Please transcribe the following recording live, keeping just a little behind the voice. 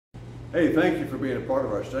Hey, thank you for being a part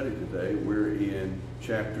of our study today. We're in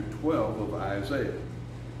chapter 12 of Isaiah.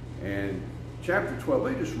 And chapter 12,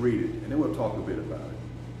 let me just read it, and then we'll talk a bit about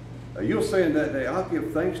it. You'll say in that day, I'll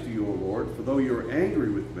give thanks to you, O Lord, for though you were angry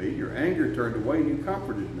with me, your anger turned away and you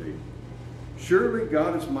comforted me. Surely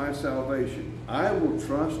God is my salvation. I will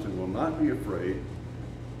trust and will not be afraid.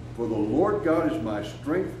 For the Lord God is my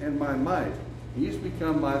strength and my might. He has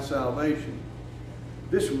become my salvation.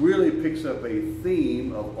 This really picks up a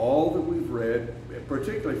theme of all that we've read,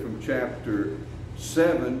 particularly from chapter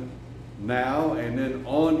 7 now and then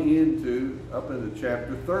on into up into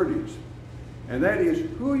chapter 30s. And that is,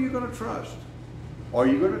 who are you going to trust? Are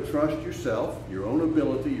you going to trust yourself, your own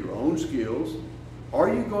ability, your own skills?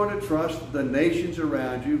 Are you going to trust the nations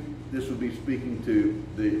around you? This would be speaking to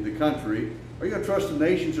the country. Are you going to trust the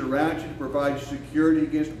nations around you to provide security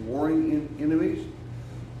against warring enemies?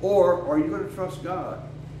 Or are you going to trust God?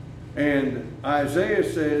 And Isaiah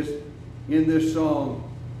says in this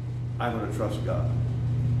song, I'm going to trust God.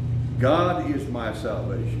 God is my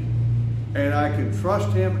salvation. And I can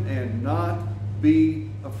trust him and not be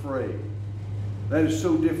afraid. That is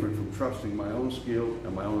so different from trusting my own skill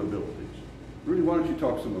and my own abilities. Rudy, why don't you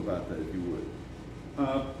talk some about that if you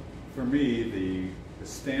would? For me, the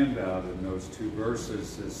standout in those two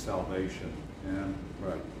verses is salvation. And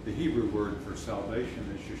the Hebrew word for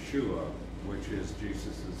salvation is Yeshua, which is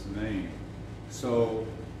Jesus' name. So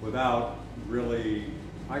without really,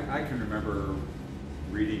 I can remember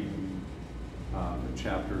reading the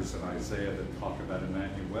chapters in Isaiah that talk about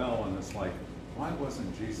Emmanuel, and it's like, why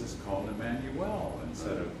wasn't Jesus called Emmanuel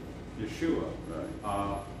instead of Yeshua?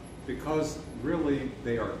 Because really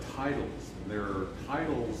they are titles. They're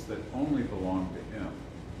titles that only belong to him.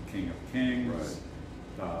 King of Kings.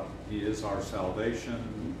 He is our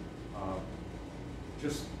salvation.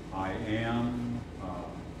 Just I am,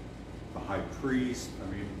 the high priest.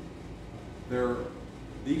 I mean,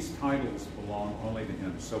 these titles belong only to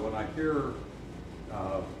him. So when I hear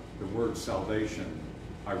the word salvation,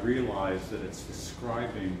 I realize that it's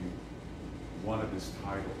describing one of his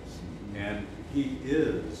titles. And he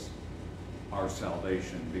is our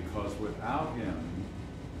salvation, because without him,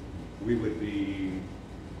 we would be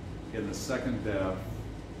in the second death,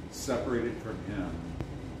 separated from him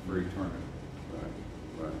for eternity.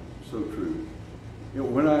 Right. So true. You know,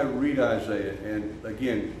 when I read Isaiah, and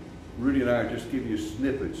again, Rudy and I are just giving you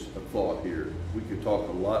snippets of thought here. We could talk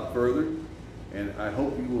a lot further, and I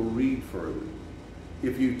hope you will read further.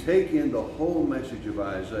 If you take in the whole message of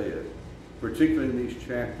Isaiah, particularly in these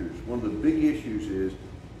chapters, one of the big issues is,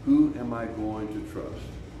 who am I going to trust?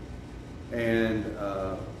 And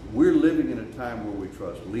we're living in a time where we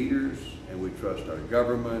trust leaders, and we trust our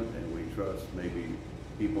government, and we trust maybe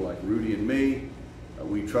people like Rudy and me.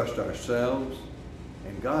 We trust ourselves.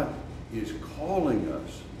 And God is calling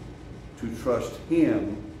us to trust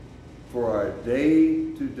him for our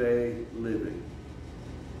day-to-day living.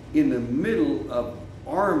 In the middle of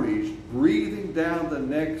armies breathing down the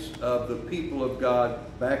necks of the people of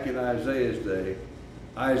God back in Isaiah's day,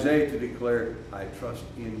 Isaiah to declare, I trust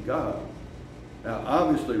in God. Now,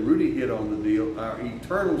 obviously, Rudy hit on the deal, our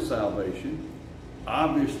eternal salvation.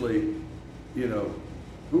 Obviously, you know,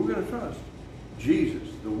 who we're going to trust? Jesus,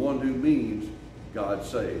 the one who means God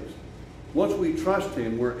saves. Once we trust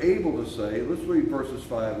him, we're able to say, let's read verses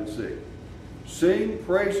 5 and 6. Sing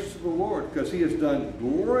praises to the Lord, because he has done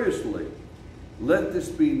gloriously. Let this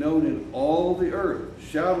be known in all the earth.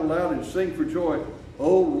 Shout aloud and sing for joy,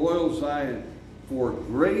 O royal Zion, for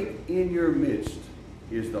great in your midst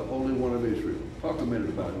is the Holy One of Israel. Talk a minute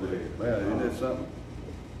about that. Isn't that something?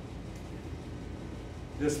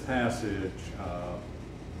 This passage,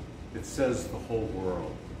 it says the whole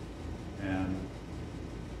world. And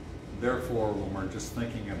therefore, when we're just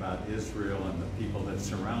thinking about Israel and the people that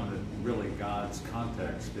surround it, really God's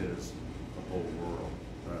context is the whole world.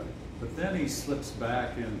 Right. But then he slips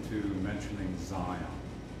back into mentioning Zion.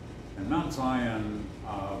 And Mount Zion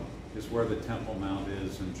is where the Temple Mount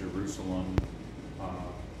is in Jerusalem.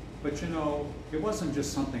 But you know, it wasn't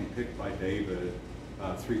just something picked by David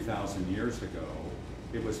 3,000 years ago.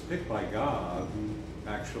 It was picked by God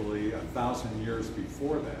actually 1,000 years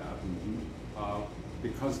before that,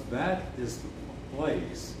 because that is the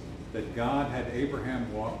place that God had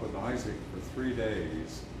Abraham walk with Isaac for 3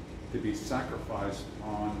 days to be sacrificed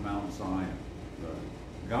on Mount Zion.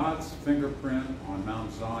 God's fingerprint on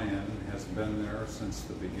Mount Zion has been there since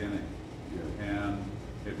the beginning. And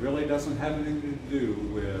it really doesn't have anything to do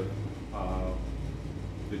with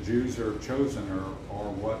the Jews are chosen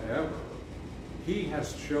or whatever. He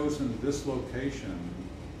has chosen this location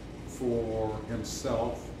for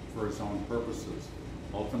himself, for his own purposes.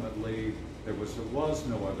 Ultimately, there was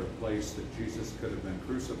no other place that Jesus could have been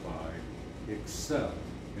crucified except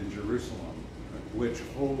in Jerusalem, which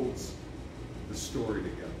holds the story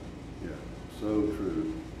together. Yeah, so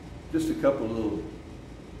true. Just a couple of little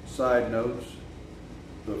side notes.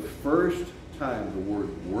 The first time the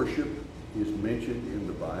word worship is mentioned in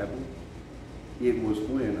the Bible, it was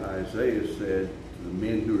when Isaiah said to the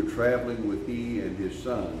men who were traveling with he and his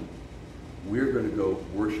son, we're going to go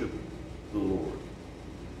worship the Lord.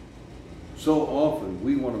 So often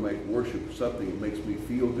we want to make worship something that makes me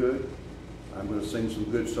feel good. I'm going to sing some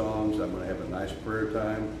good songs. I'm going to have a nice prayer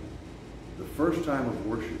time. The first time of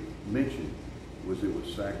worship mentioned was it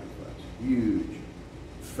was sacrifice. Huge,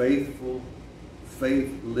 faithful,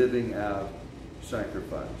 faith living out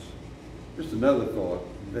sacrifice. Just another thought,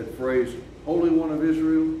 that phrase, Holy One of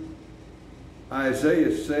Israel,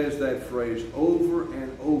 Isaiah says that phrase over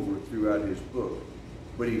and over throughout his book.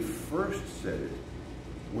 But he first said it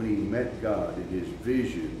when he met God in his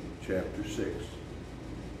vision, chapter 6.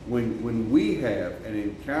 When we have an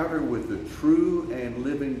encounter with the true and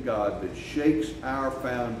living God that shakes our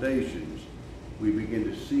foundations, we begin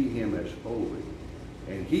to see him as holy.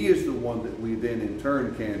 And he is the one that we then in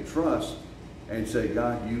turn can trust and say,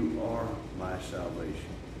 God, you are my salvation.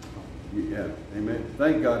 Yeah, amen.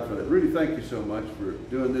 Thank God for that. Rudy, thank you so much for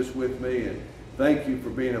doing this with me, and thank you for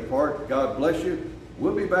being a part. God bless you.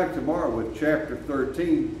 We'll be back tomorrow with chapter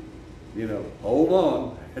 13. You know, hold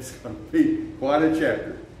on. It's going to be quite a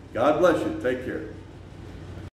chapter. God bless you. Take care.